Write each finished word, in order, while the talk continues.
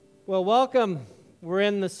Well, welcome. We're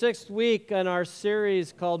in the 6th week in our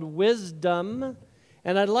series called Wisdom,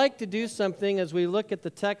 and I'd like to do something as we look at the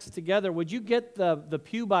text together. Would you get the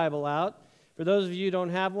Pew Bible out? For those of you who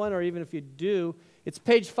don't have one, or even if you do, it's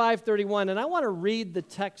page 531, and I want to read the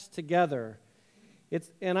text together.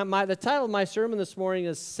 The title of my sermon this morning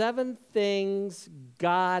is 7 Things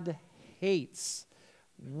God Hates.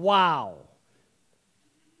 Wow.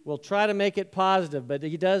 We'll try to make it positive, but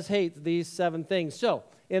he does hate these 7 things. So,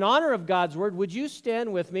 in honor of God's Word, would you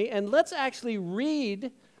stand with me, and let's actually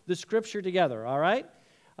read the Scripture together, all right?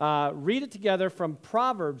 Read it together from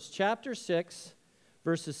Proverbs chapter 6,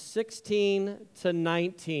 verses 16 to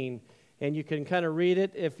 19. And you can kind of read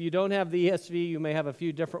it. If you don't have the ESV, you may have a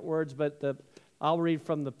few different words, but I'll read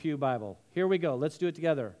from the Pew Bible. Here we go. Let's do it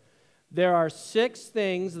together. There are 6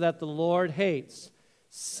 things that the Lord hates,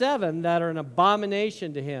 7 that are an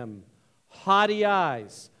abomination to him: haughty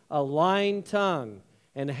eyes, a lying tongue,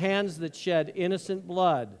 and hands that shed innocent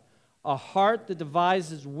blood, a heart that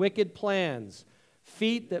devises wicked plans,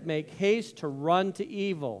 feet that make haste to run to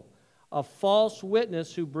evil, a false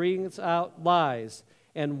witness who brings out lies,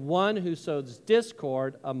 and one who sows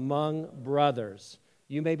discord among brothers.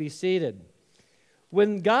 You may be seated.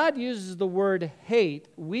 When God uses the word hate,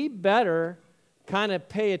 we better kind of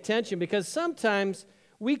pay attention, because sometimes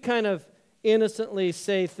we kind of innocently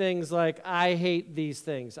say things like, I hate these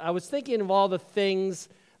things. I was thinking of all the things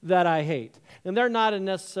that I hate. And they're not in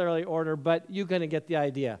necessarily order, but you're going to get the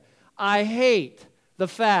idea. I hate the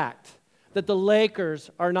fact that the Lakers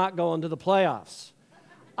are not going to the playoffs.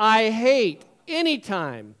 I hate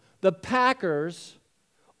anytime the Packers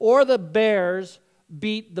or the Bears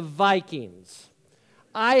beat the Vikings.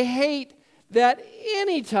 I hate that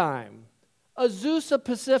anytime Azusa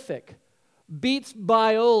Pacific beats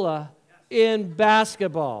Biola in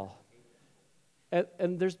basketball.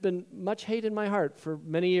 And there's been much hate in my heart for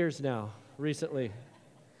many years now, recently.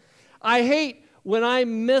 I hate when I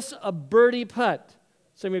miss a birdie putt.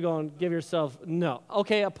 Some of you are going, give yourself, no.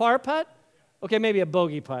 Okay, a par putt? Okay, maybe a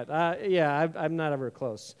bogey putt. I'm not ever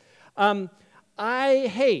close. I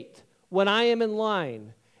hate when I am in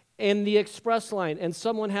line, in the express line, and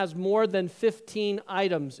someone has more than 15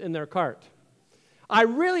 items in their cart. I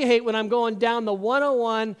really hate when I'm going down the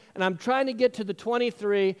 101 and I'm trying to get to the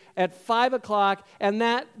 23 at 5 o'clock, and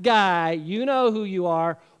that guy, you know who you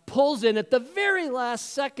are, pulls in at the very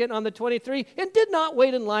last second on the 23 and did not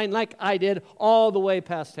wait in line like I did all the way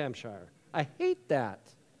past Hampshire. I hate that.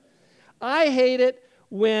 I hate it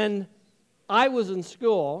when I was in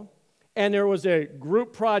school and there was a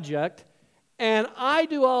group project and I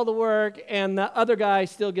do all the work and the other guy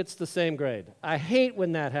still gets the same grade. I hate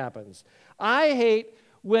when that happens. I hate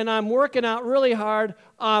when I'm working out really hard,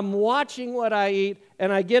 I'm watching what I eat,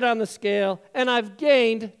 and I get on the scale, and I've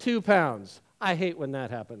gained 2 pounds. I hate when that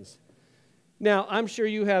happens. Now, I'm sure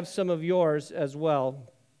you have some of yours as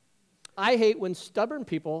well. I hate when stubborn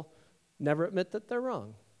people never admit that they're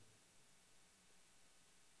wrong.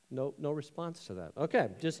 No response to that. Okay,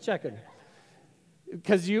 just checking.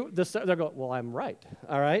 Because they're going, well, I'm right,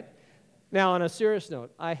 all right? Now, on a serious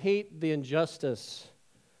note, I hate the injustice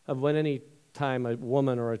of when any time a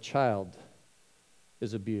woman or a child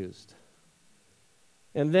is abused.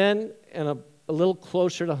 And then, and a little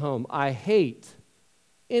closer to home, I hate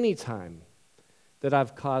any time that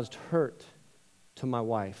I've caused hurt to my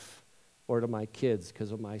wife or to my kids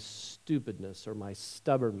because of my stupidness or my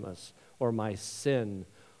stubbornness or my sin,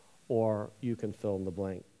 or you can fill in the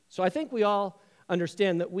blank. So I think we all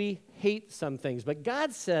understand that we hate some things, but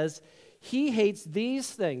God says he hates these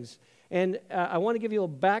things. And I want to give you a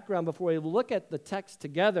background before we look at the text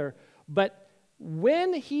together. But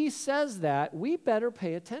when he says that, we better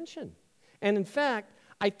pay attention. And in fact,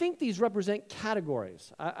 I think these represent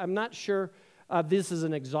categories. I'm not sure this is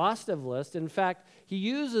an exhaustive list. In fact, he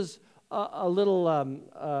uses a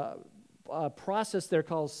little process there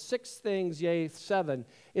called 6 things, yea, 7.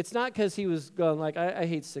 It's not because he was going like, I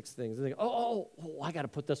hate 6 things. And they go, I got to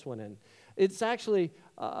put this one in. It's actually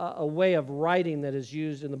a way of writing that is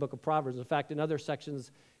used in the book of Proverbs. In fact, in other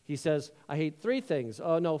sections, he says, I hate 3 things.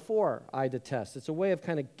 Oh, no, 4 I detest. It's a way of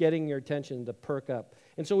kind of getting your attention to perk up.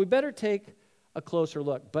 And so we better take a closer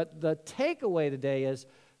look. But the takeaway today is,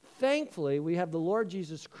 thankfully, we have the Lord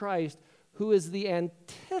Jesus Christ, who is the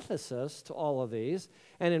antithesis to all of these.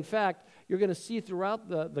 And in fact, you're going to see throughout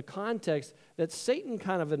the context that Satan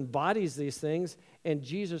kind of embodies these things, and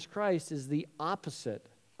Jesus Christ is the opposite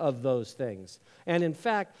of those things. And in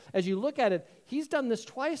fact, as you look at it, he's done this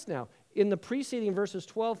twice now. In the preceding verses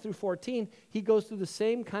 12 through 14, he goes through the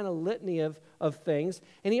same kind of litany of things.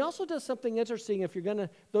 And he also does something interesting. If you're going to,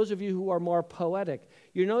 those of you who are more poetic,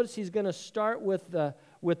 you notice he's going to start with the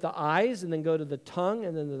with the eyes and then go to the tongue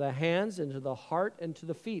and then to the hands and to the heart and to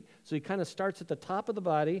the feet. So he kind of starts at the top of the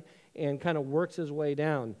body and kind of works his way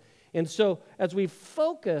down. And so as we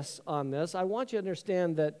focus on this, I want you to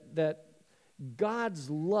understand that God's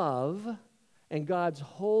love and God's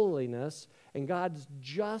holiness and God's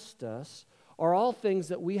justice are all things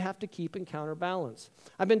that we have to keep in counterbalance.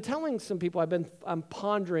 I've been telling some people, I'm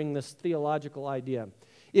pondering this theological idea.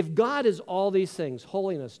 If God is all these things,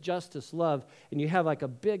 holiness, justice, love, and you have like a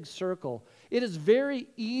big circle, it is very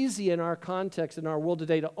easy in our context, in our world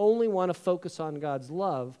today, to only want to focus on God's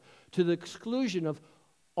love to the exclusion of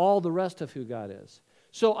all the rest of who God is.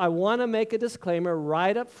 So I want to make a disclaimer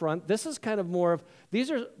right up front. This is kind of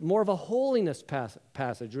these are more of a holiness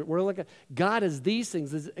passage. We're looking at God as these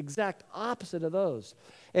things, the exact opposite of those.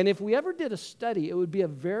 And if we ever did a study, it would be a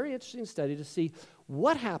very interesting study to see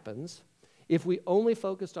what happens if we only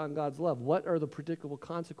focused on God's love. What are the predictable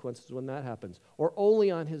consequences when that happens? Or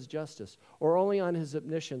only on his justice, or only on his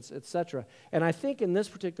omniscience, etc. And I think in this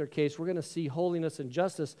particular case, we're going to see holiness and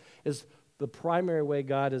justice as the primary way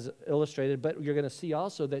God is illustrated, but you're going to see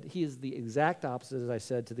also that he is the exact opposite, as I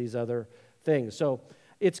said, to these other things. So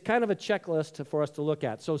it's kind of a checklist for us to look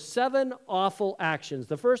at. So 7 awful actions.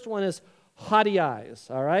 The first one is haughty eyes,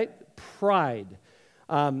 all right? Pride.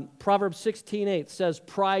 Proverbs 16:8 says,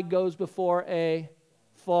 pride goes before a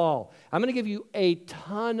fall. I'm going to give you a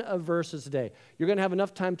ton of verses today. You're going to have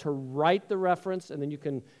enough time to write the reference, and then you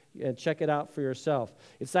can check it out for yourself.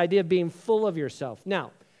 It's the idea of being full of yourself.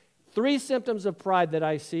 Now, 3 symptoms of pride that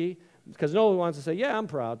I see, because no one wants to say, yeah, I'm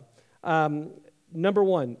proud. Number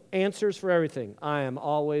 1, answers for everything. I am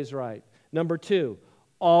always right. Number 2,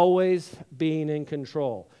 always being in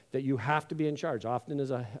control, that you have to be in charge. Often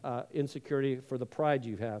is an insecurity for the pride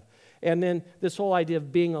you have. And then this whole idea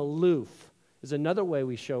of being aloof is another way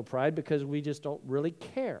we show pride, because we just don't really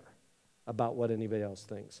care about what anybody else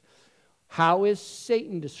thinks. How is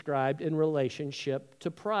Satan described in relationship to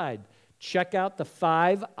pride? Check out the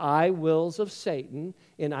 5 I wills of Satan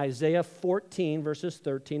in Isaiah 14, verses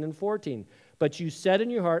 13 and 14. But you said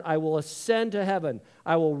in your heart, I will ascend to heaven.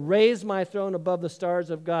 I will raise my throne above the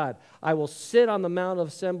stars of God. I will sit on the mount of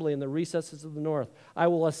assembly in the recesses of the north. I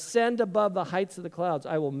will ascend above the heights of the clouds.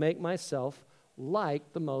 I will make myself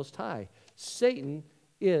like the Most High. Satan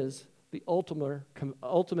is the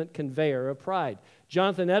ultimate conveyor of pride.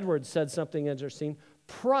 Jonathan Edwards said something interesting.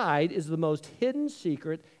 Pride is the most hidden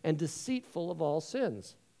secret and deceitful of all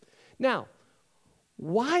sins. Now,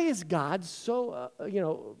 why is God so,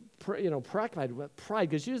 preoccupied with pride?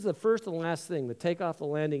 Because usually the first and last thing, the takeoff, the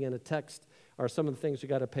landing, and a text are some of the things we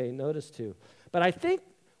got to pay notice to. But I think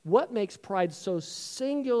what makes pride so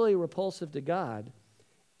singularly repulsive to God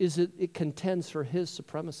is that it contends for his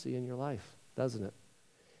supremacy in your life, doesn't it?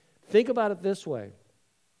 Think about it this way.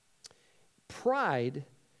 Pride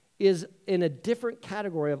is in a different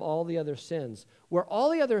category of all the other sins. Where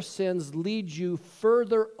all the other sins lead you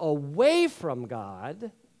further away from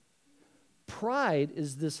God, pride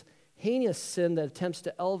is this heinous sin that attempts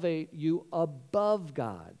to elevate you above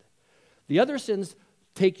God. The other sins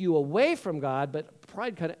take you away from God, but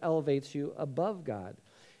pride kind of elevates you above God.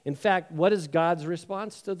 In fact, what is God's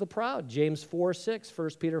response to the proud? James 4:6,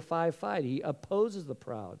 1 Peter 5:5. He opposes the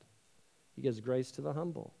proud. He gives grace to the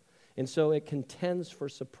humble. And so it contends for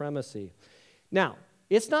supremacy. Now,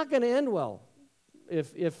 it's not going to end well.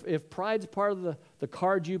 If pride's part of the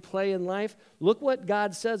card you play in life, look what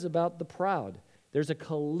God says about the proud. There's a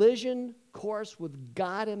collision course with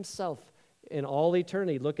God himself in all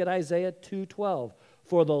eternity. Look at Isaiah 2:12.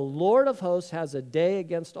 For the Lord of hosts has a day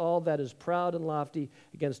against all that is proud and lofty,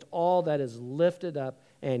 against all that is lifted up,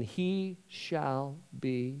 and he shall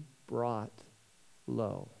be brought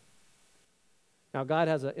low. Now, God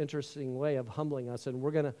has an interesting way of humbling us, and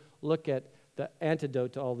we're going to look at the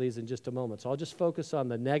antidote to all these in just a moment. So I'll just focus on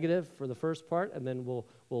the negative for the first part, and then we'll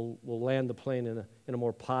land the plane in a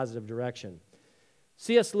more positive direction.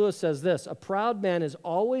 C.S. Lewis says this, a proud man is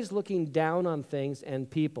always looking down on things and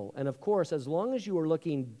people. And of course, as long as you are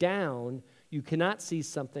looking down, you cannot see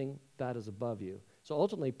something that is above you. So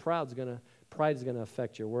ultimately, pride is going to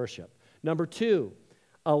affect your worship. Number 2,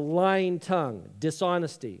 a lying tongue,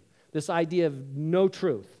 dishonesty. This idea of no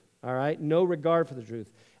truth, all right? No regard for the truth.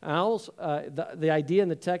 And also, the idea in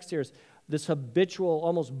the text here is this habitual,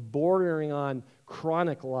 almost bordering on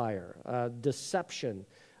chronic liar, deception.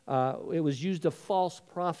 It was used of false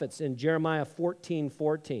prophets in Jeremiah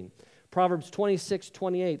 14:14. Proverbs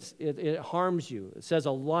 26:28, it harms you. It says,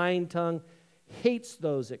 a lying tongue hates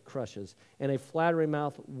those it crushes, and a flattering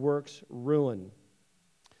mouth works ruin.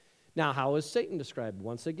 Now, how is Satan described?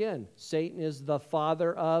 Once again, Satan is the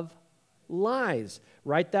father of lies.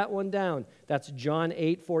 Write that one down. That's John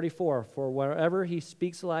 8:44. For wherever he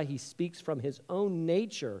speaks a lie, he speaks from his own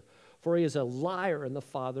nature, for he is a liar and the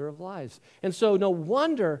father of lies. And so no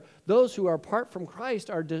wonder those who are apart from Christ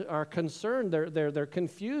are concerned. They're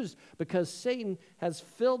confused because Satan has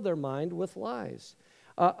filled their mind with lies.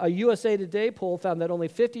 A USA Today poll found that only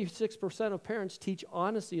 56% of parents teach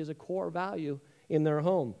honesty as a core value in their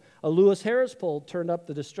home. A Lewis Harris poll turned up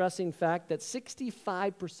the distressing fact that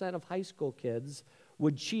 65% of high school kids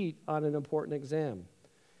would cheat on an important exam.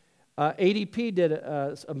 ADP did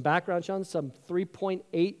some background checks, some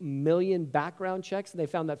 3.8 million background checks, and they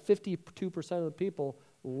found that 52% of the people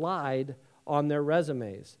lied on their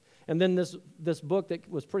resumes. And then this book that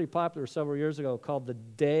was pretty popular several years ago called The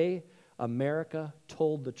Day America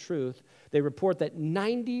Told the Truth, they report that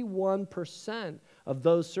 91% of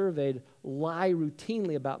those surveyed lie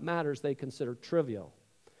routinely about matters they consider trivial.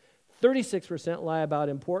 36% lie about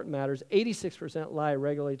important matters, 86% lie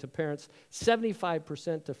regularly to parents,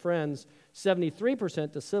 75% to friends,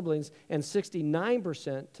 73% to siblings, and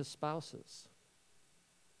 69% to spouses.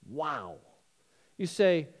 Wow. You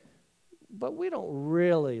say, but we don't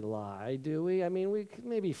really lie, do we? I mean, we could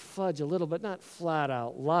maybe fudge a little, but not flat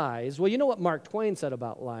out lies. Well, you know what Mark Twain said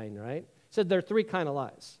about lying, right? He said there are three kinds of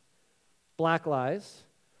lies: black lies,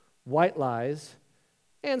 white lies,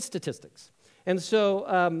 and statistics. And so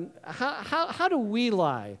how do we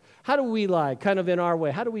lie? How do we lie kind of in our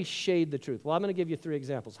way? How do we shade the truth? Well, I'm going to give you three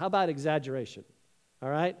examples. How about exaggeration? All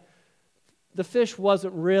right? The fish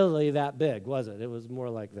wasn't really that big, was it? It was more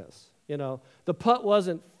like this. You know, the putt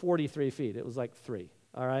wasn't 43 feet. It was like 3,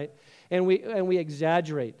 all right? And we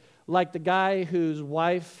exaggerate. Like the guy whose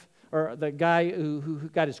wife, or the guy who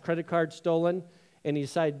got his credit card stolen, and he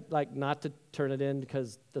decided like not to turn it in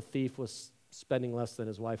because the thief was spending less than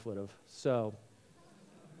his wife would have. So,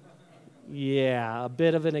 yeah, a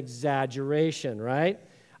bit of an exaggeration, right?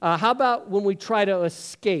 How about when we try to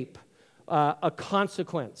escape a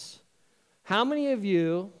consequence? How many of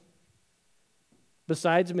you,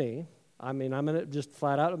 besides me, I mean, I'm going to just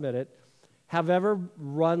flat out admit it, have ever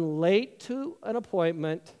run late to an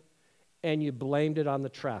appointment and you blamed it on the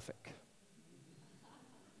traffic?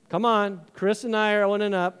 Come on, Chris and I are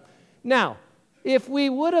owning up. Now, if we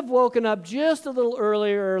would have woken up just a little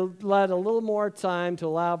earlier or let a little more time to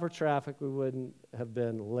allow for traffic, we wouldn't have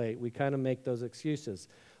been late. We kind of make those excuses.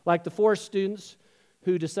 Like the 4 students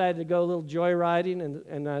who decided to go a little joyriding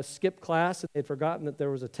and skip class, and they'd forgotten that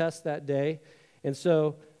there was a test that day. And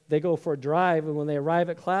so they go for a drive, and when they arrive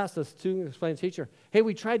at class, the student explains to the teacher, hey,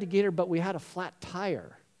 we tried to get her, but we had a flat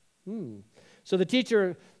tire. So the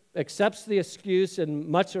teacher accepts the excuse, and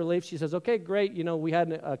much to her relief, she says, okay, great, you know, we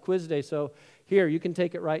had a quiz day, so here, you can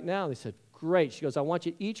take it right now. They said, great. She goes, I want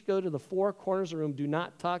you to each go to the 4 corners of the room. Do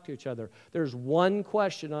not talk to each other. There's one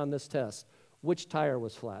question on this test. Which tire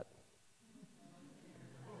was flat?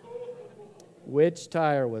 Which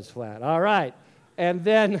tire was flat? All right. And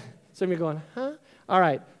then some of you are going, huh? All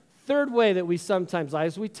right. Third way that we sometimes lie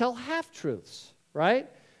is we tell half-truths, right?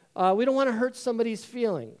 We don't want to hurt somebody's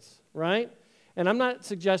feelings, right? And I'm not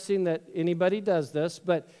suggesting that anybody does this,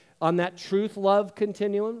 but on that truth-love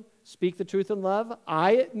continuum, speak the truth in love,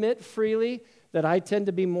 I admit freely that I tend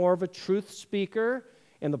to be more of a truth speaker.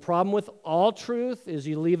 And the problem with all truth is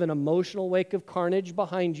you leave an emotional wake of carnage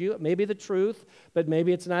behind you. It may be the truth, but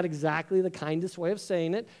maybe it's not exactly the kindest way of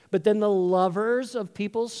saying it. But then the lovers of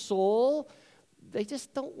people's soul, they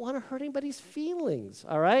just don't want to hurt anybody's feelings,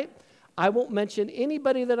 all right? I won't mention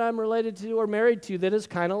anybody that I'm related to or married to that is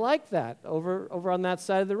kind of like that over on that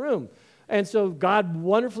side of the room. And so God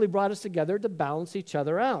wonderfully brought us together to balance each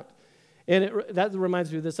other out. And that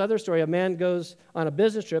reminds me of this other story. A man goes on a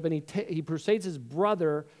business trip, and he persuades his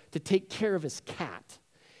brother to take care of his cat.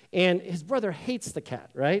 And his brother hates the cat,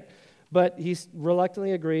 right? But he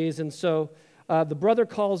reluctantly agrees. And so the brother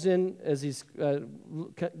calls in as he's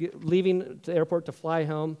leaving the airport to fly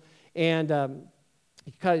home. And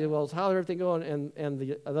he kind of, well, how's everything going? And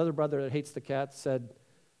the other brother that hates the cat said,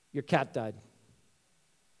 your cat died.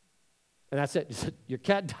 And that's it. He said, your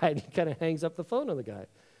cat died. He kind of hangs up the phone on the guy.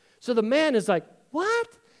 So the man is like, what?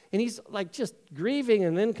 And he's like just grieving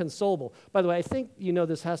and inconsolable. By the way, I think you know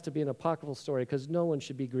this has to be an apocryphal story because no one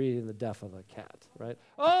should be grieving the death of a cat, right?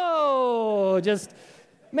 Oh, just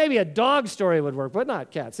maybe a dog story would work, but not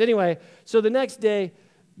cats. Anyway, so the next day,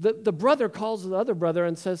 the brother calls the other brother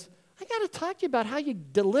and says, I got to talk to you about how you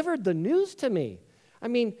delivered the news to me. I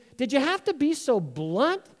mean, did you have to be so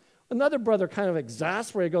blunt? Another brother kind of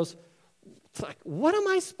exasperated goes, like, what am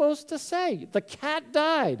I supposed to say? The cat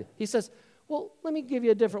died. He says, well, let me give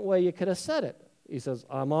you a different way you could have said it. He says,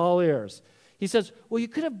 I'm all ears. He says, well, you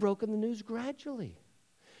could have broken the news gradually.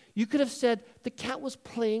 You could have said, the cat was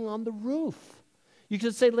playing on the roof. You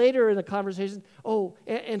could say later in the conversation, oh,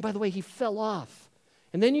 and by the way, he fell off.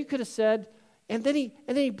 And then you could have said, and then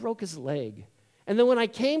he broke his leg. And then when I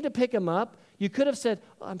came to pick him up, you could have said,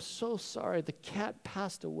 oh, I'm so sorry, the cat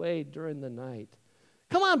passed away during the night.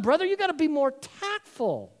 Come on, brother, you got to be more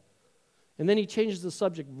tactful. And then he changes the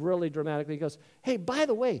subject really dramatically. He goes, hey, by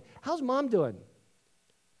the way, how's mom doing?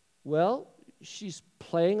 Well, she's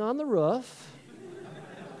playing on the roof.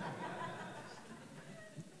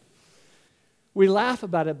 We laugh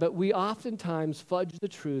about it, but we oftentimes fudge the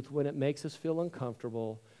truth when it makes us feel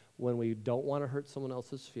uncomfortable, when we don't want to hurt someone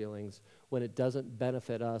else's feelings, when it doesn't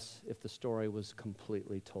benefit us if the story was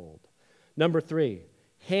completely told. Number 3,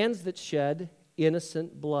 hands that shed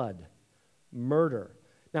innocent blood, murder.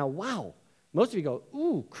 Now, wow, most of you go,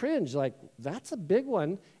 ooh, cringe, like that's a big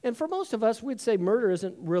one. And for most of us, we'd say murder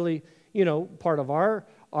isn't really, part of our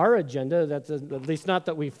agenda. That's at least not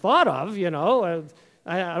that we've thought of,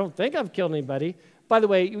 I don't think I've killed anybody. By the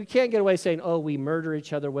way, we can't get away saying, oh, we murder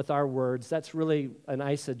each other with our words. That's really an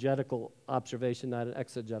eisegetical observation, not an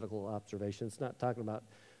exegetical observation. It's not talking about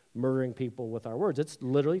murdering people with our words. It's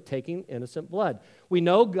literally taking innocent blood. We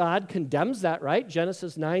know God condemns that, right?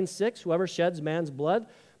 Genesis 9:6, whoever sheds man's blood,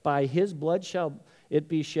 by his blood shall it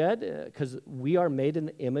be shed, because we are made in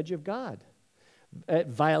the image of God. It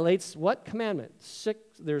violates what commandment?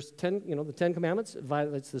 There's 10, the 10 commandments. It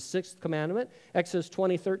violates the 6th commandment, Exodus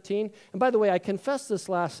 20:13. And by the way, I confessed this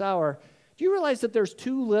last hour. Do you realize that there's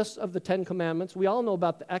 2 lists of the 10 commandments? We all know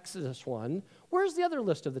about the Exodus one. Where's the other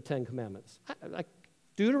list of the 10 commandments?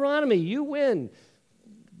 Deuteronomy, you win.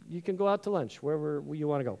 You can go out to lunch, wherever you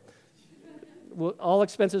want to go. All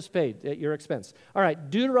expenses paid at your expense. All right,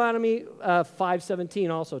 Deuteronomy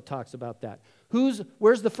 5:17 also talks about that.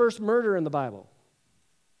 Where's the first murder in the Bible?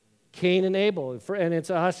 Cain and Abel, and it's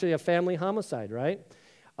actually a family homicide, right?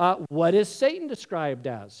 What is Satan described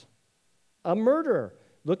as? A murderer.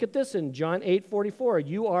 Look at this in John 8:44.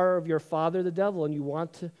 You are of your father the devil, and you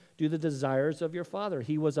want to do the desires of your father.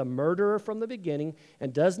 He was a murderer from the beginning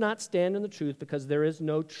and does not stand in the truth because there is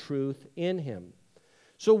no truth in him.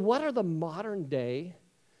 So what are the modern day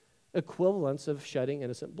equivalents of shedding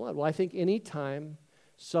innocent blood? Well, I think any time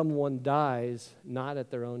someone dies not at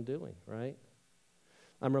their own doing, right?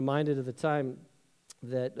 I'm reminded of the time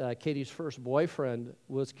that Katie's first boyfriend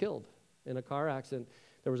was killed in a car accident.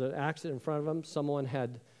 There was an accident in front of him. Someone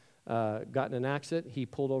had gotten in an accident. He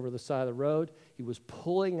pulled over the side of the road. He was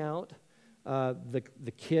pulling out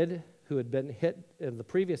the kid who had been hit in the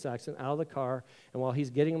previous accident out of the car. And while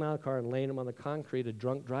he's getting him out of the car and laying him on the concrete, a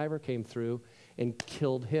drunk driver came through and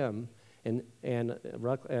killed him. And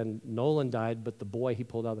Nolan died, but the boy he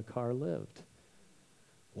pulled out of the car lived.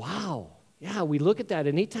 Wow. Yeah, we look at that.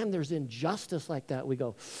 Anytime there's injustice like that, we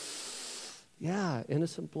go, yeah,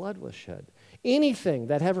 innocent blood was shed. Anything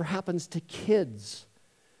that ever happens to kids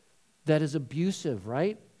that is abusive,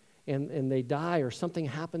 right? And they die, or something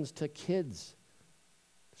happens to kids,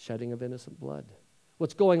 shedding of innocent blood.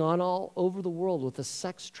 What's going on all over the world with the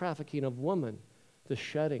sex trafficking of women, the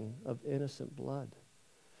shedding of innocent blood.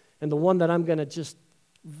 And the one that I'm going to just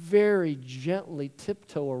very gently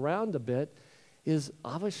tiptoe around a bit is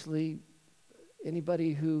obviously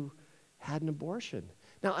anybody who had an abortion.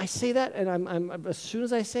 Now, I say that, and I'm as soon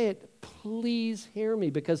as I say it, please hear me,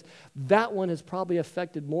 because that one has probably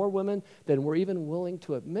affected more women than we're even willing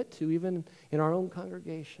to admit to, even in our own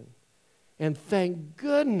congregation. And thank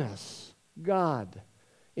goodness God,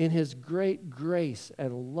 in his great grace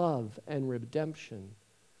and love and redemption,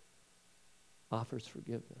 offers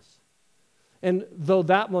forgiveness. And though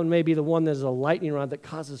that one may be the one that is a lightning rod that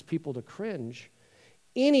causes people to cringe,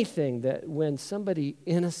 anything that when somebody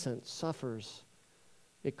innocent suffers,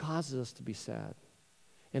 it causes us to be sad.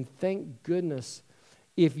 And thank goodness,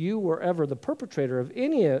 if you were ever the perpetrator of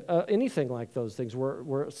anything like those things,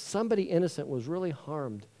 where somebody innocent was really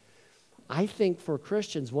harmed, I think for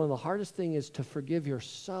Christians, one of the hardest things is to forgive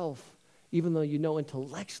yourself, even though you know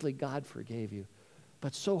intellectually God forgave you.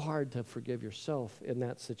 But so hard to forgive yourself in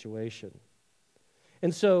that situation.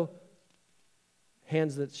 And so,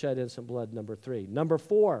 hands that shed innocent blood, number 3. Number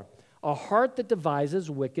 4, a heart that devises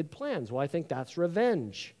wicked plans. Well, I think that's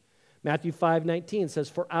revenge. Matthew 5:19 says,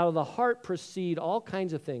 for out of the heart proceed all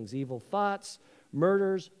kinds of things, evil thoughts,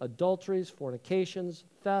 murders, adulteries, fornications,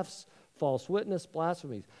 thefts, false witness,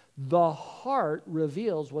 blasphemies. The heart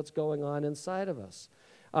reveals what's going on inside of us.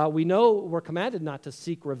 We know we're commanded not to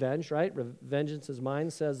seek revenge, right? Vengeance is mine,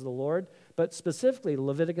 says the Lord. But specifically,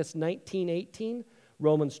 Leviticus 19:18,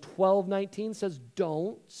 Romans 12:19 says,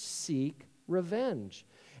 don't seek revenge.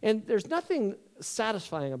 And there's nothing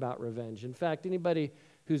satisfying about revenge. In fact, anybody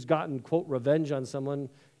who's gotten, quote, revenge on someone,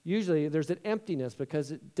 usually there's an emptiness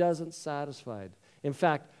because it doesn't satisfy. In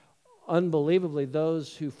fact, unbelievably,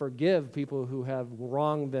 those who forgive people who have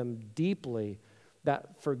wronged them deeply,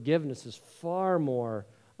 that forgiveness is far more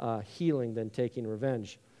healing than taking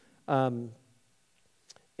revenge. In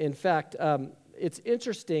fact, it's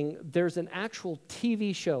interesting. There's an actual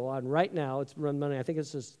TV show on right now. It's run, I think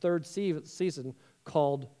it's its third season,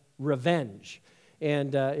 called Revenge.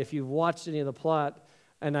 And if you've watched any of the plot,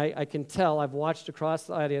 and I can tell, I've watched across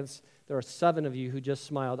the audience, there are 7 of you who just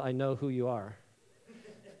smiled. I know who you are.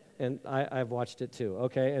 And I've watched it too,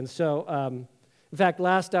 okay? And so, in fact,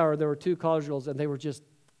 last hour there were 2 college girls, and they were just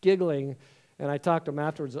giggling, and I talked to them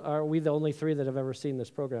afterwards. Are we the only 3 that have ever seen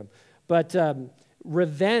this program? But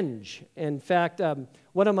revenge. In fact,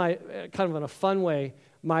 one of my, kind of in a fun way,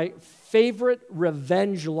 my favorite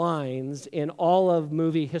revenge lines in all of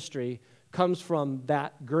movie history comes from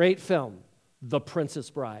that great film, The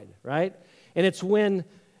Princess Bride, right? And it's when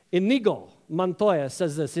Inigo Montoya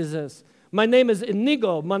says this. He says, "My name is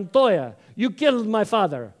Inigo Montoya. You killed my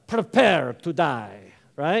father. Prepare to die,"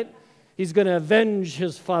 right? He's going to avenge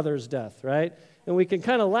his father's death, right? And we can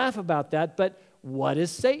kind of laugh about that, but what is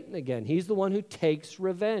Satan again? He's the one who takes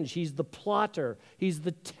revenge. He's the plotter. He's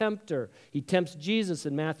the tempter. He tempts Jesus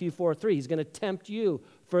in Matthew 4:3. He's going to tempt you,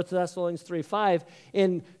 1 Thessalonians 3:5.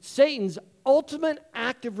 And Satan's ultimate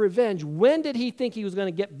act of revenge, when did he think he was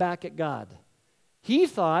going to get back at God? He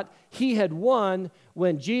thought he had won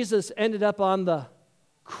when Jesus ended up on the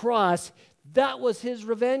cross. That was his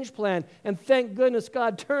revenge plan. And thank goodness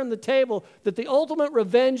God turned the table, that the ultimate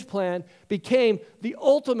revenge plan became the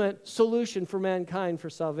ultimate solution for mankind for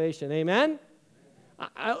salvation. Amen?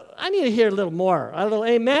 I need to hear a little more. A little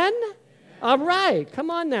amen? All right, come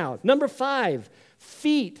on now. Number 5,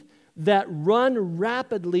 feet that run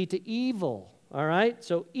rapidly to evil. All right?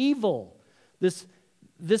 So evil, this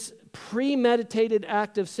premeditated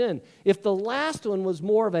act of sin. If the last one was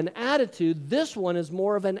more of an attitude, this one is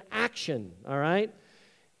more of an action, all right?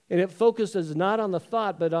 And it focuses not on the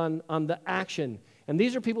thought, but on the action. And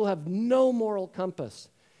these are people who have no moral compass.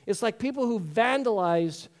 It's like people who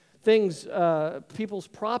vandalize things, people's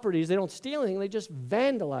properties. They don't steal anything, they just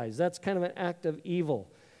vandalize. That's kind of an act of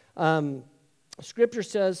evil. Scripture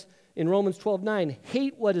says in Romans 12:9,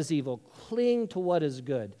 hate what is evil, cling to what is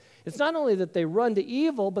good. It's not only that they run to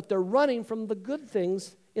evil, but they're running from the good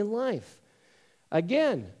things in life.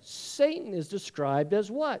 Again, Satan is described as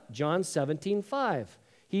what? John 17:5.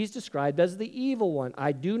 He's described as the evil one.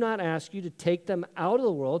 I do not ask you to take them out of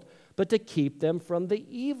the world, but to keep them from the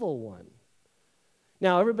evil one.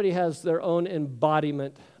 Now, everybody has their own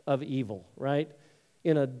embodiment of evil, right?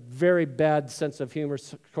 In a very bad sense of humor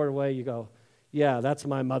sort of way, you go, yeah, that's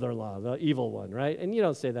my mother-in-law, the evil one, right? And you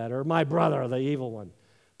don't say that, or my brother, the evil one.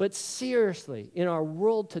 But seriously, in our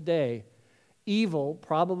world today, evil,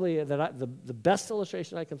 probably the best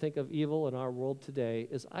illustration I can think of evil in our world today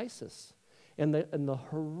is ISIS and the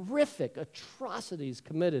horrific atrocities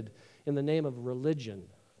committed in the name of religion,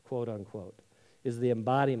 quote unquote, is the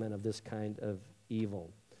embodiment of this kind of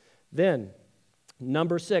evil. Then,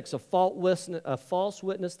 number 6, a false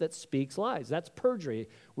witness that speaks lies. That's perjury.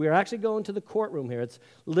 We are actually going to the courtroom here. It's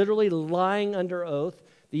literally lying under oath.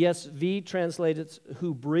 The ESV translates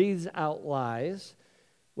who breathes out lies.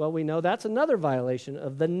 Well, we know that's another violation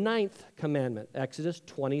of the 9th commandment, Exodus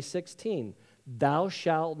 20:16. Thou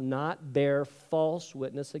shalt not bear false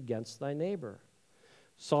witness against thy neighbor.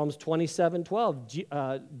 Psalms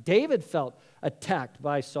 27:12. David felt attacked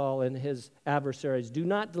by Saul and his adversaries. Do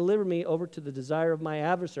not deliver me over to the desire of my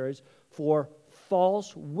adversaries, for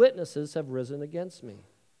false witnesses have risen against me.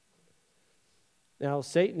 Now,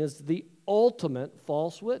 Satan is the ultimate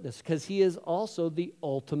false witness because he is also the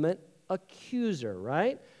ultimate accuser,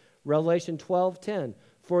 right? Revelation 12:10.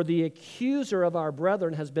 For the accuser of our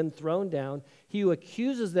brethren has been thrown down, he who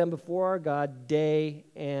accuses them before our God day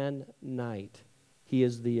and night. He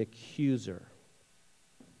is the accuser.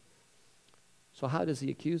 So how does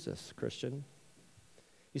he accuse us, Christian?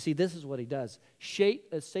 You see, this is what he does.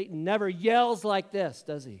 Satan never yells like this,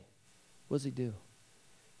 does he? What does he do?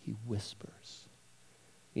 He whispers.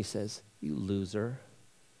 He says, you loser,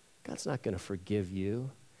 God's not going to forgive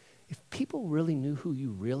you. If people really knew who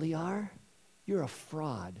you really are, you're a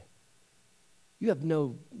fraud. You have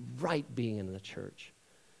no right being in the church.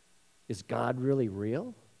 Is God really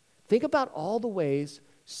real? Think about all the ways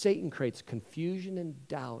Satan creates confusion and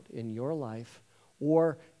doubt in your life,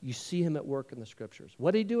 or you see him at work in the Scriptures.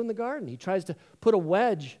 What did he do in the garden? He tries to put a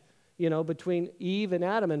wedge, between Eve and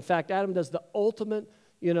Adam. In fact, Adam does the ultimate,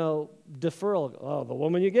 deferral. Oh, the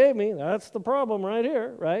woman you gave me, that's the problem right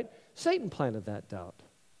here, right? Satan planted that doubt,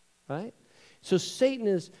 right? So Satan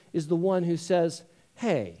is the one who says,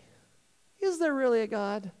 hey, is there really a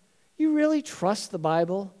God? You really trust the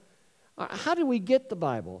Bible? How do we get the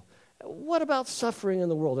Bible? What about suffering in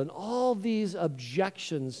the world? And all these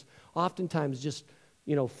objections oftentimes just,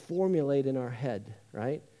 formulate in our head,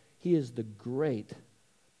 right? He is the great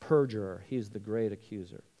perjurer. He is the great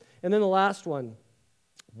accuser. And then the last one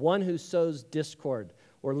who sows discord,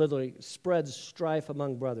 or literally spreads strife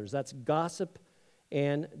among brothers. That's gossip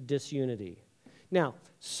and disunity. Now,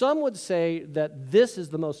 some would say that this is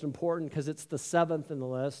the most important because it's the seventh in the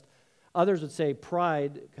list. Others would say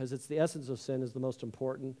pride, because it's the essence of sin, is the most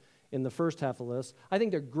important in the first half of the list. I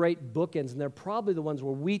think they're great bookends, and they're probably the ones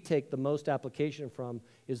where we take the most application from,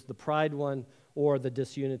 is the pride one or the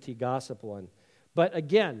disunity gossip one. But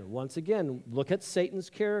once again, look at Satan's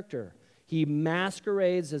character. He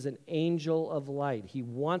masquerades as an angel of light. He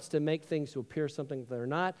wants to make things to appear something they're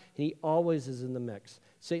not, and he always is in the mix.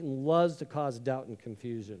 Satan loves to cause doubt and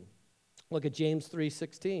confusion. Look at James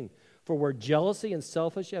 3:16. For where jealousy and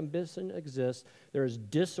selfish ambition exist, there is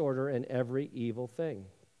disorder in every evil thing.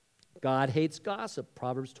 God hates gossip,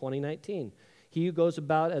 Proverbs 20:19. He who goes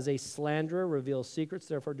about as a slanderer reveals secrets,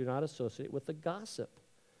 therefore do not associate with the gossip,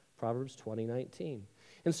 Proverbs 20:19.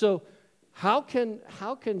 And so, how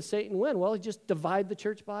can Satan win? Well, he just divide the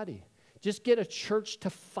church body. Just get a church to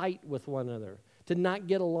fight with one another, to not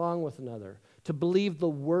get along with another, to believe the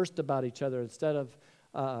worst about each other instead of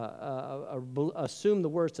assume the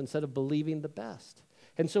worst instead of believing the best.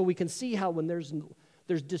 And so we can see how when there's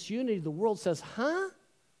disunity, the world says,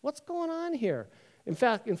 what's going on here? In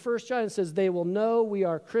fact, in 1 John it says, they will know we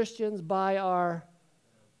are Christians by our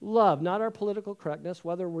love, not our political correctness,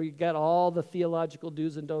 whether we get all the theological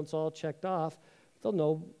do's and don'ts all checked off. They'll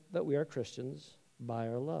know that we are Christians by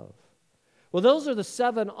our love. Well, those are the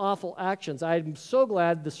 7 awful actions. I'm so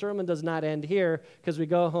glad the sermon does not end here, because we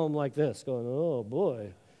go home like this, going, oh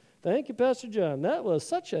boy, thank you, Pastor John. That was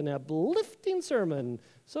such an uplifting sermon.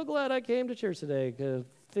 So glad I came to church today to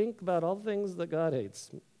think about all the things that God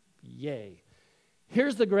hates. Yay.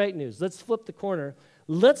 Here's the great news. Let's flip the corner.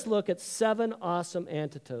 Let's look at 7 awesome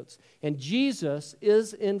antidotes. And Jesus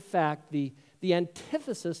is, in fact, the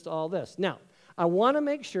antithesis to all this. Now, I want to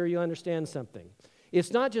make sure you understand something.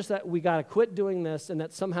 It's not just that we got to quit doing this and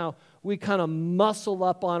that somehow we kind of muscle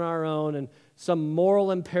up on our own and some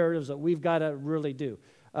moral imperatives that we've got to really do,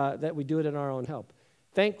 that we do it in our own help.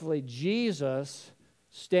 Thankfully, Jesus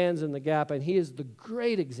stands in the gap, and he is the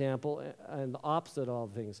great example and the opposite of all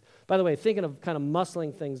things. By the way, thinking of kind of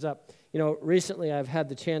muscling things up, recently I've had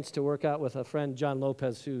the chance to work out with a friend, John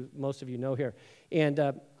Lopez, who most of you know here. And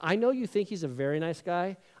I know you think he's a very nice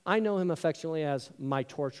guy. I know him affectionately as my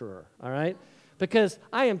torturer, all right? Because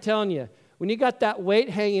I am telling you, when you got that weight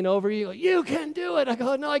hanging over you, you can do it. I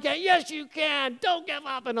go, no, I can't. Yes, you can. Don't give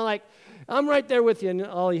up. And I'm right there with you. And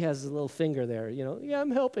all he has is a little finger there, yeah, I'm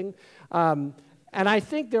helping. And I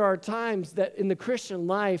think there are times that in the Christian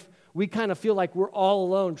life, we kind of feel like we're all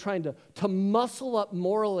alone trying to muscle up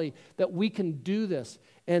morally that we can do this.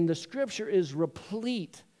 And the Scripture is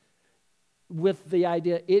replete with the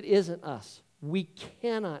idea it isn't us. We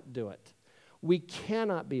cannot do it. We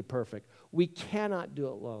cannot be perfect. We cannot do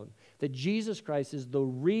it alone. That Jesus Christ is the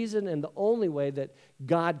reason and the only way that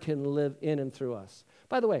God can live in and through us.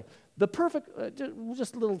 By the way, the perfect,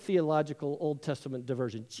 just a little theological Old Testament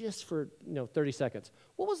diversion, just for 30 seconds.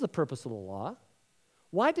 What was the purpose of the law?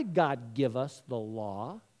 Why did God give us the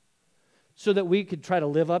law? So that we could try to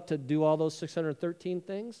live up to do all those 613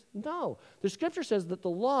 things? No. The Scripture says that the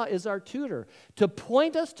law is our tutor to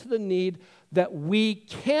point us to the need that we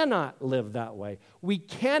cannot live that way. We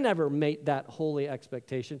can never meet that holy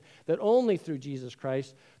expectation, that only through Jesus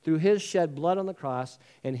Christ, through his shed blood on the cross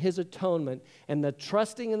and his atonement and the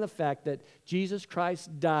trusting in the fact that Jesus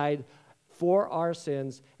Christ died for our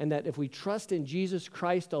sins, and that if we trust in Jesus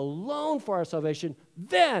Christ alone for our salvation,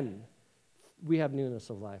 then we have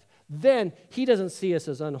newness of life. Then he doesn't see us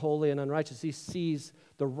as unholy and unrighteous. He sees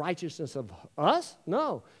the righteousness of us?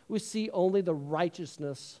 No. We see only the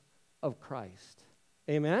righteousness of Christ.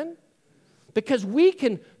 Amen? Because we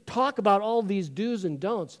can talk about all these do's and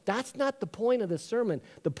don'ts. That's not the point of this sermon.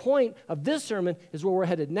 The point of this sermon is where we're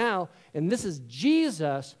headed now, and this is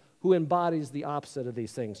Jesus who embodies the opposite of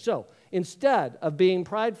these things. So, instead of being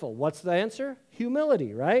prideful, what's the answer?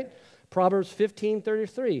 Humility, right? Proverbs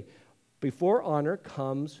 15:33. Before honor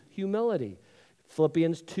comes humility.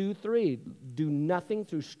 Philippians 2:3. Do nothing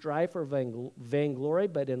through strife or vainglory,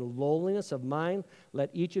 but in lowliness of mind,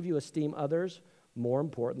 let each of you esteem others more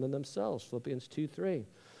important than themselves. Philippians 2:3.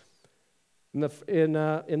 In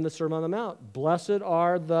the Sermon on the Mount, blessed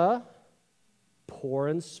are the poor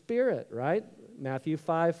in spirit, right? Matthew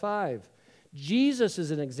 5:5. Jesus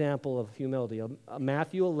is an example of humility.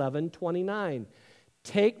 Matthew 11:29.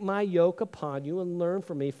 Take my yoke upon you and learn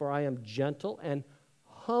from me, for I am gentle and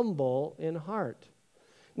humble in heart.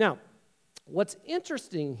 Now, what's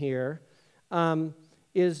interesting here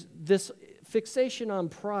is this fixation on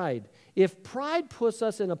pride. If pride puts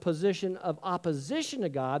us in a position of opposition to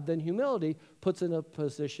God, then humility puts in a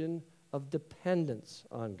position of dependence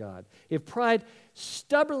on God. If pride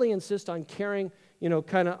stubbornly insists on carrying,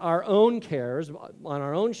 kind of our own cares on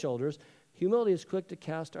our own shoulders, humility is quick to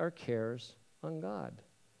cast our cares on God.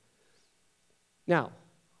 Now,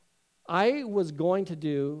 I was going to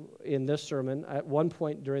do in this sermon, at one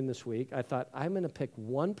point during this week, I thought, I'm going to pick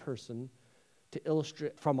one person to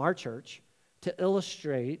illustrate, from our church, to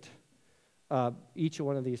illustrate each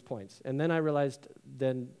one of these points. And then I realized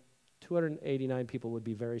then 289 people would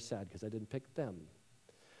be very sad because I didn't pick them.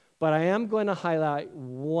 But I am going to highlight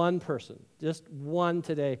one person, just one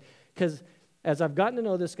today, because as I've gotten to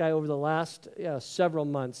know this guy over the last several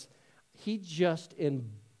months, he just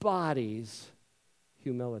embodies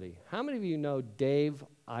humility. How many of you know Dave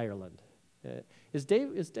Ireland? Is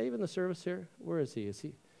Dave in the service here? Where is he?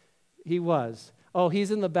 He was. Oh,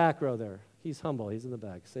 he's in the back row there. He's humble. He's in the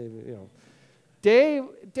back.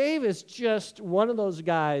 Dave is just one of those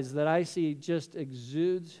guys that I see just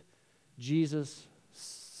exudes Jesus'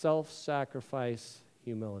 self-sacrifice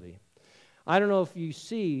humility. I don't know if you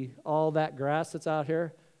see all that grass that's out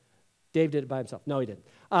here. Dave did it by himself. No, he didn't.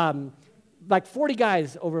 Like 40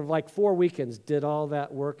 guys over like 4 weekends did all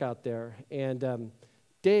that work out there. And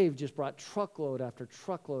Dave just brought truckload after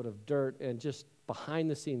truckload of dirt and just behind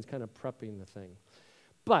the scenes kind of prepping the thing.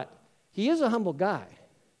 But he is a humble guy.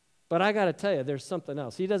 But I got to tell you, there's something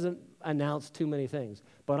else. He doesn't announce too many things.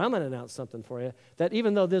 But I'm going to announce something for you, that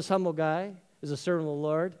even though this humble guy is a servant of the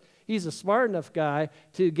Lord, he's a smart enough guy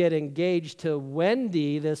to get engaged to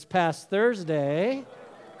Wendy this past Thursday.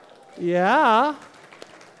 Yeah.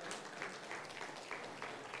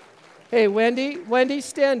 Hey, Wendy,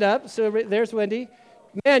 stand up. So there's Wendy.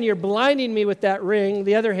 Man, you're blinding me with that ring.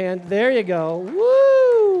 The other hand, there you go.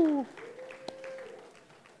 Woo!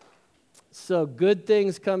 So good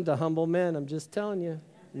things come to humble men, I'm just telling you.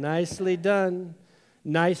 Nicely done.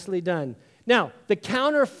 Nicely done. Now, the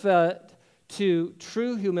counterfeit to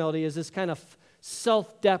true humility is this kind of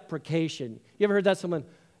self-deprecation. You ever heard that someone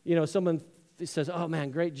says, oh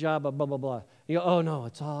man, great job, blah, blah, blah. You go, oh no,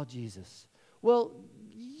 it's all Jesus. Well,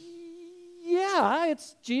 yeah,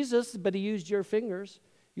 it's Jesus, but he used your fingers,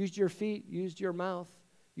 used your feet, used your mouth,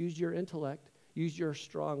 used your intellect, used your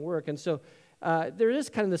strong work. And so there is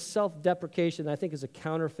kind of this self-deprecation that I think is a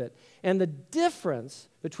counterfeit. And the difference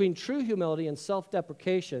between true humility and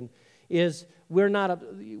self-deprecation is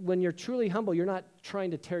when you're truly humble, you're not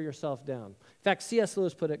trying to tear yourself down. In fact, C.S.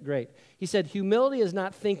 Lewis put it great. He said, humility is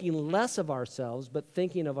not thinking less of ourselves, but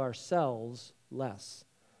thinking of ourselves less.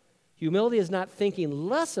 Humility is not thinking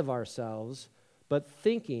less of ourselves, but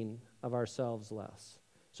thinking of ourselves less.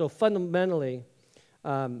 So fundamentally,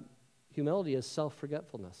 humility is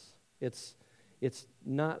self-forgetfulness. It's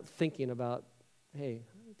not thinking about, hey,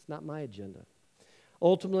 it's not my agenda.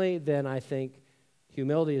 Ultimately, then I think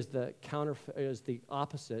humility is the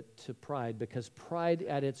opposite to pride, because pride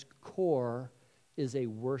at its core is a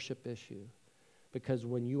worship issue. Because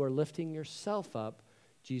when you are lifting yourself up,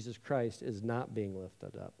 Jesus Christ is not being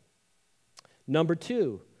lifted up. Number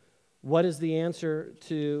 2, what is the answer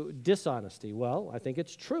to dishonesty? Well, I think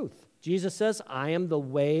it's truth. Jesus says, I am the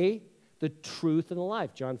way, the truth, and the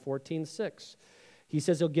life, John 14:6. He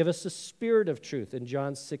says he'll give us the spirit of truth in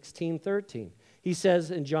John 16:13. He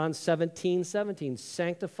says in John 17:17,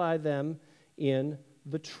 sanctify them in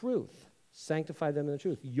the truth. Sanctify them in the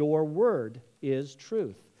truth. Your word is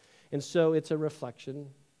truth. And so it's a reflection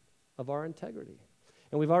of our integrity.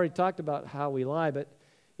 And we've already talked about how we lie, but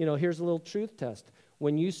here's a little truth test.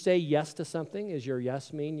 When you say yes to something, is your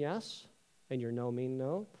yes mean yes and your no mean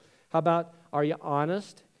no? How about, are you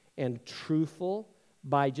honest and truthful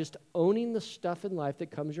by just owning the stuff in life that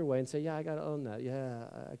comes your way and say, yeah, I got to own that. Yeah,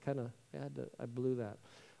 I blew that.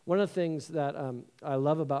 One of the things that I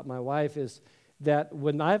love about my wife is that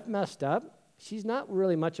when I've messed up, she's not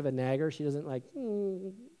really much of a nagger. She doesn't like,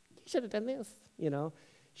 you should have done this,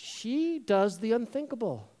 She does the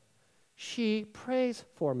unthinkable. She prays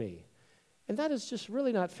for me. And that is just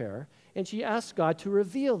really not fair. And she asks God to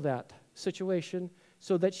reveal that situation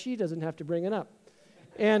so that she doesn't have to bring it up.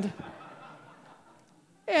 And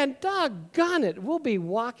doggone it, we'll be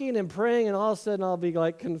walking and praying, and all of a sudden I'll be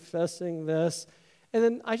like confessing this. And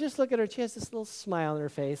then I just look at her, she has this little smile on her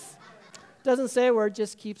face. Doesn't say a word,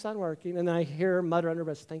 just keeps on working. And I hear her mutter under her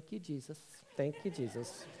breath, thank you, Jesus. Thank you,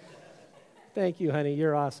 Jesus. Thank you, honey.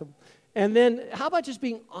 You're awesome. And then how about just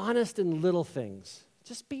being honest in little things?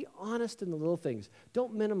 Just be honest in the little things.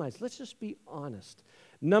 Don't minimize. Let's just be honest.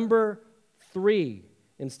 Number 3,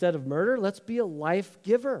 instead of murder, let's be a life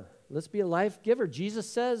giver. Let's be a life giver.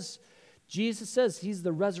 Jesus says he's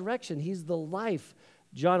the resurrection. He's the life.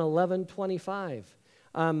 John 11:25.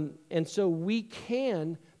 And so we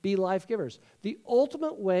can be life givers. The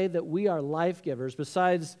ultimate way that we are life givers,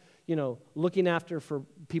 besides, looking after for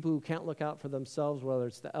people who can't look out for themselves, whether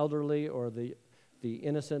it's the elderly or the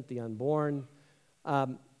innocent, the unborn,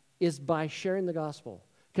 is by sharing the gospel.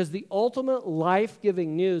 Because the ultimate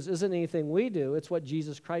life-giving news isn't anything we do, it's what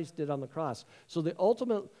Jesus Christ did on the cross. So the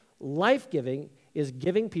ultimate life-giving is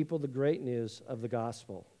giving people the great news of the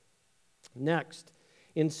gospel. Next,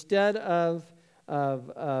 instead of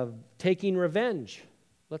taking revenge,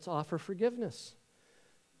 let's offer forgiveness.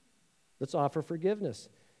 Let's offer forgiveness.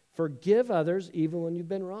 Forgive others even when you've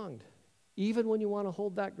been wronged, even when you want to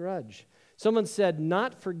hold that grudge. Someone said,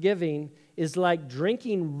 not forgiving is like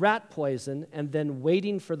drinking rat poison and then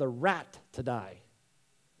waiting for the rat to die.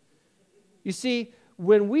 You see,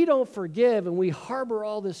 when we don't forgive and we harbor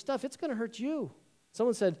all this stuff, it's going to hurt you.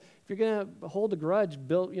 Someone said, if you're going to hold a grudge,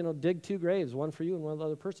 dig 2 graves, one for you and one for the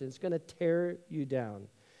other person. It's going to tear you down.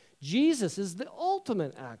 Jesus is the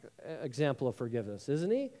ultimate example of forgiveness,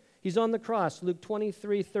 isn't he? He's on the cross, Luke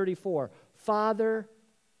 23:34. Father,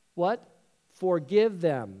 what? Forgive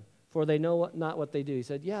them, for they know not what they do. He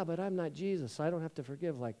said, yeah, but I'm not Jesus, so I don't have to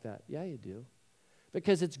forgive like that. Yeah, you do.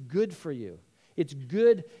 Because it's good for you. It's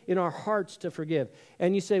good in our hearts to forgive.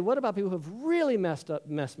 And you say, what about people who have really messed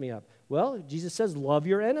me up? Well, Jesus says, love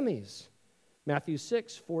your enemies. Matthew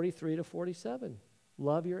 6:43-47.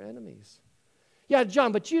 Love your enemies. Yeah,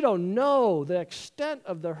 John, but you don't know the extent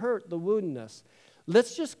of the hurt, the woundedness.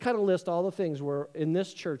 Let's just kind of list all the things where in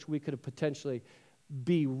this church we could have potentially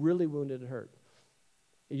be really wounded and hurt.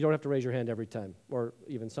 You don't have to raise your hand every time, or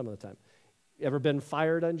even some of the time. Ever been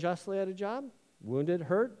fired unjustly at a job? Wounded,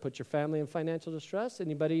 hurt, put your family in financial distress?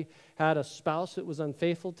 Anybody had a spouse that was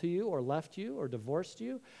unfaithful to you or left you or divorced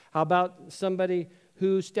you? How about somebody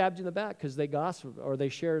who stabbed you in the back because they gossiped or they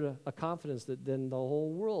shared a confidence that then the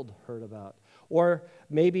whole world heard about? Or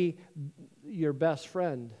maybe your best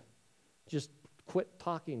friend just quit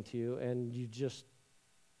talking to you and you just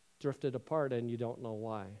drifted apart and you don't know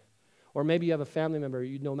why. Or maybe you have a family member,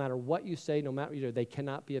 no matter what you say, no matter what you do, they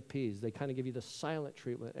cannot be appeased. They kind of give you the silent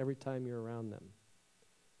treatment every time you're around them.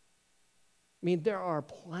 I mean, there are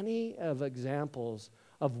plenty of examples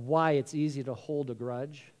of why it's easy to hold a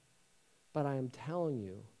grudge, but I am telling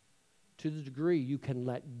you, to the degree you can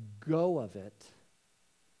let go of it,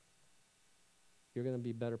 you're going to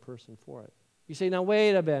be a better person for it. You say, now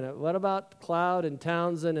wait a minute, what about Cloud and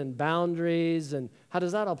Townsend and boundaries, and how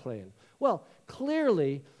does that all play in? Well,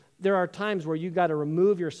 clearly, there are times where you've got to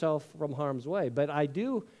remove yourself from harm's way. But I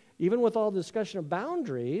do, even with all the discussion of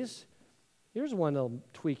boundaries, here's one that'll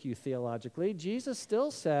tweak you theologically. Jesus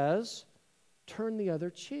still says, turn the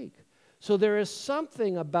other cheek. So there is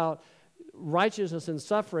something about righteousness and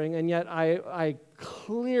suffering, and yet I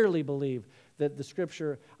clearly believe that the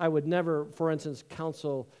Scripture, I would never, for instance,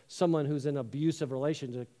 counsel someone who's in an abusive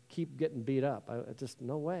relation to keep getting beat up. Just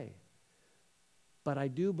no way. But I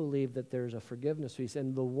do believe that there's a forgiveness piece.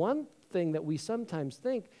 And the one thing that we sometimes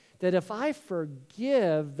think, that if I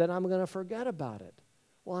forgive, then I'm going to forget about it.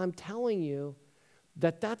 Well, I'm telling you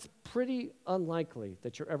that that's pretty unlikely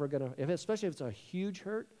that you're ever going to, especially if it's a huge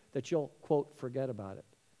hurt, that you'll, quote, forget about it.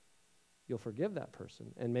 You'll forgive that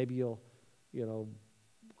person, and maybe you'll,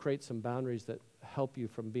 create some boundaries that help you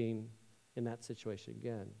from being in that situation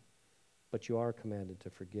again. But you are commanded to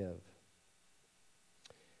forgive.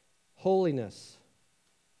 Holiness.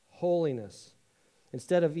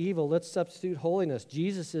 Instead of evil, let's substitute holiness.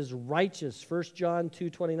 Jesus is righteous. 1 John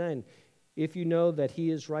 2:29. If you know that he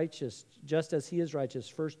is righteous, just as he is righteous.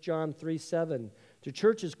 1 John 3:7. The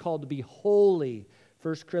church is called to be holy.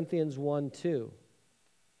 1 Corinthians 1:2.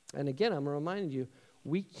 And again, I'm reminding you,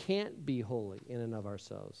 we can't be holy in and of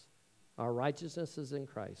ourselves. Our righteousness is in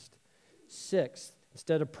Christ. 6,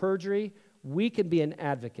 instead of perjury, we can be an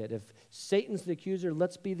advocate. If Satan's the accuser,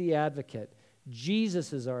 let's be the advocate.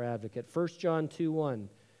 Jesus is our advocate. 1 John 2:1.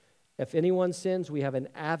 If anyone sins, we have an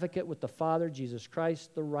advocate with the Father, Jesus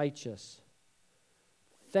Christ, the righteous.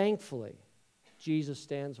 Thankfully, Jesus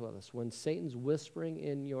stands with us. When Satan's whispering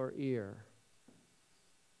in your ear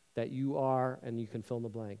that you are, and you can fill in the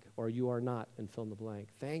blank, or you are not, and fill in the blank.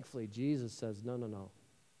 Thankfully, Jesus says, no.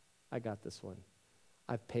 I got this one.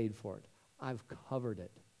 I've paid for it. I've covered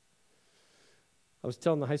it. I was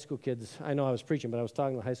telling the high school kids, I know I was preaching, but I was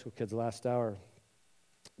talking to the high school kids last hour,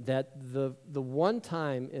 that the one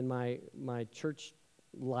time in my church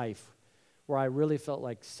life where I really felt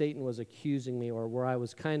like Satan was accusing me, or where I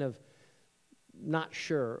was kind of not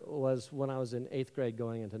sure, was when I was in 8th grade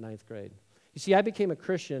going into 9th grade. You see, I became a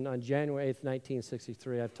Christian on January 8th,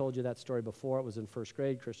 1963. I've told you that story before. It was in 1st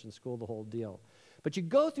grade, Christian school, the whole deal. But you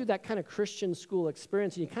go through that kind of Christian school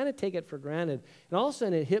experience, and you kind of take it for granted. And all of a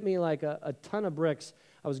sudden, it hit me like a ton of bricks.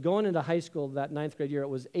 I was going into high school that 9th grade year. It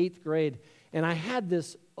was 8th grade. And I had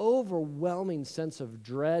this overwhelming sense of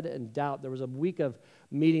dread and doubt. There was a week of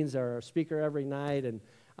meetings. There was a speaker every night, and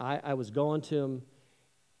I was going to them.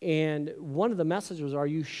 And one of the messages was, are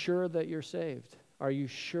you sure that you're saved? Are you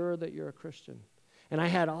sure that you're a Christian? And I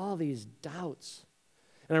had all these doubts.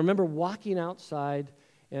 And I remember walking outside,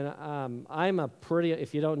 and I'm a pretty,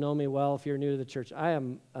 if you don't know me well, if you're new to the church, I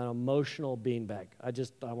am an emotional beanbag.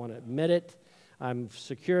 I want to admit it. I'm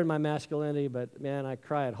secure in my masculinity, but man, I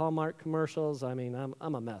cry at Hallmark commercials. I mean,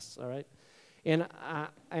 I'm a mess, all right? And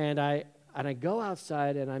I go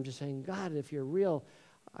outside, and I'm just saying, God, if you're real,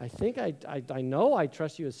 I think I know I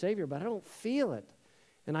trust you as Savior, but I don't feel it.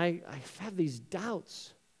 And I have these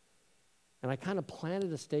doubts. And I kind of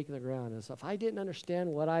planted a stake in the ground. And so if I didn't understand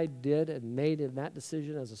what I did and made in that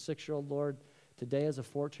decision as a 6-year-old, Lord, today as a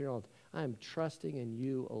 14-year-old, I am trusting in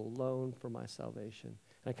you alone for my salvation.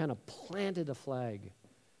 And I kind of planted a flag.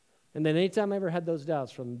 And then anytime I ever had those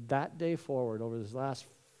doubts from that day forward over this last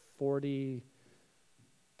 40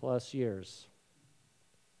 plus years,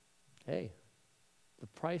 hey, the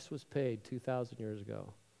price was paid 2,000 years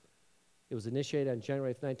ago. It was initiated on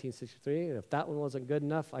January 1963, and if that one wasn't good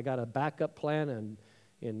enough, I got a backup plan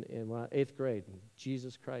in 8th grade. In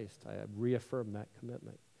Jesus Christ, I reaffirmed that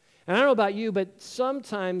commitment. And I don't know about you, but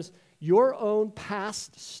sometimes your own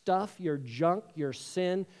past stuff, your junk, your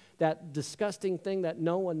sin, that disgusting thing that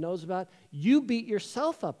no one knows about, you beat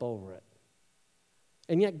yourself up over it.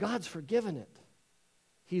 And yet God's forgiven it.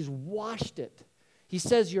 He's washed it. He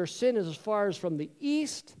says your sin is as far as from the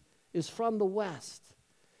east is from the west.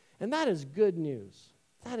 And that is good news.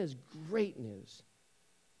 That is great news.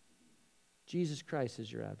 Jesus Christ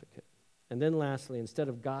is your advocate. And then lastly, instead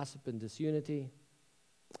of gossip and disunity,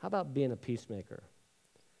 how about being a peacemaker?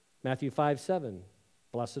 Matthew 5:7,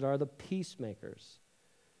 blessed are the peacemakers.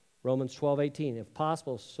 Romans 12:18, if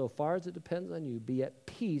possible, so far as it depends on you, be at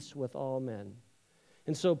peace with all men.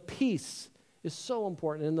 And so peace is so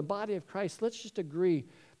important. In the body of Christ, let's just agree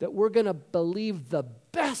that we're going to believe the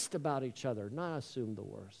best about each other, not assume the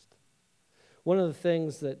worst. One of the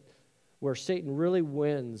things where Satan really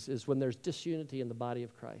wins is when there's disunity in the body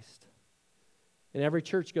of Christ. And every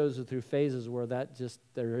church goes through phases where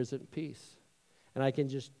there isn't peace. And I can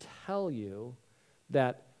just tell you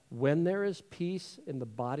that when there is peace in the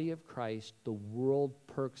body of Christ, the world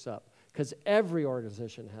perks up. Because every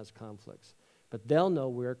organization has conflicts. But they'll know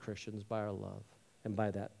we're Christians by our love and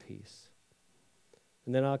by that peace.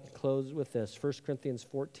 And then I'll close with this. 1 Corinthians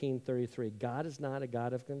 14:33. God is not a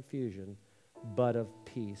God of confusion, but of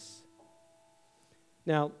peace.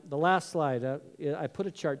 Now, the last slide, I put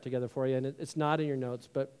a chart together for you, and it's not in your notes,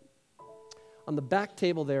 but on the back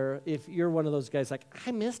table there, if you're one of those guys like,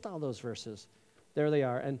 I missed all those verses, there they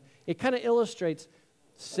are. And it kind of illustrates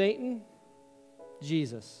Satan,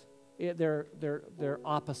 Jesus. They're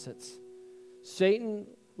opposites. Satan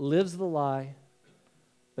lives the lie,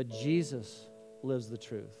 but Jesus lives the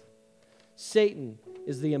truth. Satan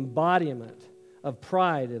is the embodiment of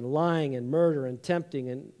pride and lying and murder and tempting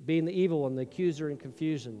and being the evil one, the accuser and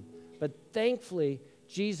confusion. But thankfully,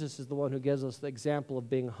 Jesus is the one who gives us the example of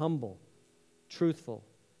being humble, truthful.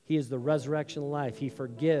 He is the resurrection life. He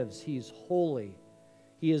forgives. He's holy.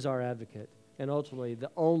 He is our advocate. And ultimately,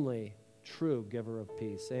 the only true giver of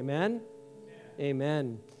peace. Amen? Amen.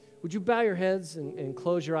 Amen. Would you bow your heads and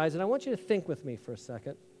close your eyes? And I want you to think with me for a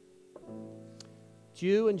second. It's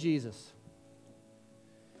you and Jesus.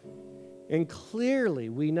 And clearly,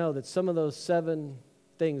 we know that some of those 7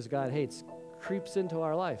 things God hates creeps into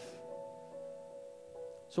our life.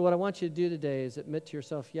 So what I want you to do today is admit to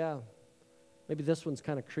yourself, yeah, maybe this one's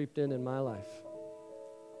kind of creeped in my life.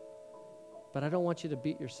 But I don't want you to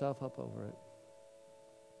beat yourself up over it.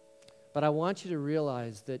 But I want you to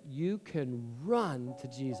realize that you can run to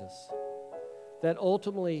Jesus. That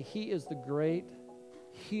ultimately, He is the great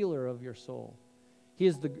healer of your soul. He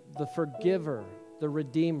is the forgiver, the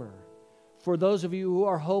redeemer. For those of you who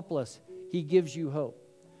are hopeless, He gives you hope.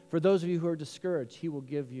 For those of you who are discouraged, He will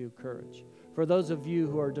give you courage. For those of you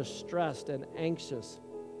who are distressed and anxious,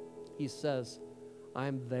 He says,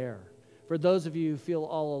 I'm there. For those of you who feel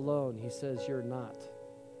all alone, He says, you're not.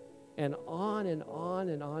 And on and on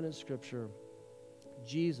and on in Scripture,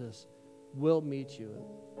 Jesus will meet you.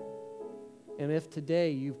 And if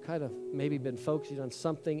today you've kind of maybe been focusing on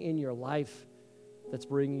something in your life that's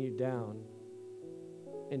bringing you down,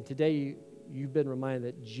 And today you've been reminded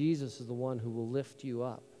that Jesus is the one who will lift you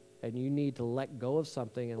up. And you need to let go of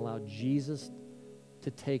something and allow Jesus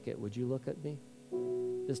to take it. Would you look at me?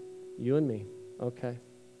 Just you and me. Okay.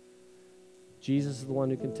 Jesus is the one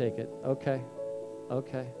who can take it. Okay.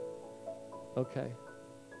 Okay. Okay.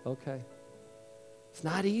 Okay. It's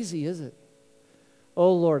not easy, is it?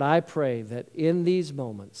 Oh, Lord, I pray that in these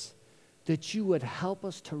moments that you would help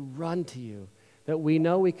us to run to you, that we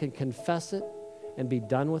know we can confess it and be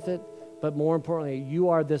done with it, but more importantly, you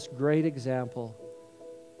are this great example.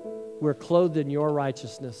 We're clothed in your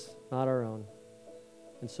righteousness, not our own.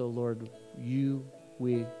 And so, Lord, you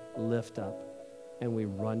we lift up and we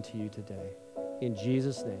run to you today. In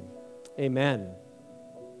Jesus' name, amen.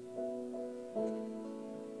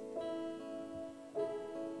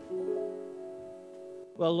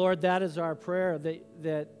 Well, Lord, that is our prayer,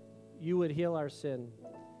 that you would heal our sin,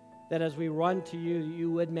 that as we run to you,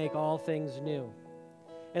 you would make all things new.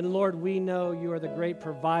 And Lord, we know you are the great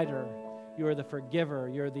provider. You are the forgiver.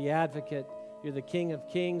 You're the advocate. You're the King of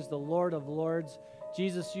kings, the Lord of lords.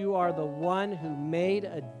 Jesus, you are the one who made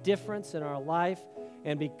a difference in our life.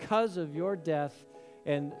 And because of your death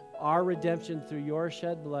and our redemption through your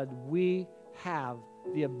shed blood, we have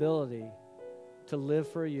the ability to live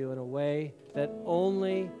for you in a way that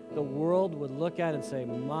only the world would look at and say,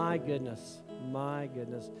 my goodness. My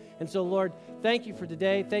goodness. And so, Lord, thank you for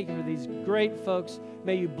today. Thank you for these great folks.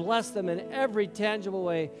 May you bless them in every tangible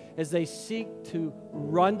way as they seek to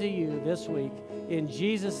run to you this week. In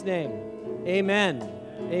Jesus' name, amen.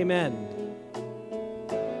 Amen.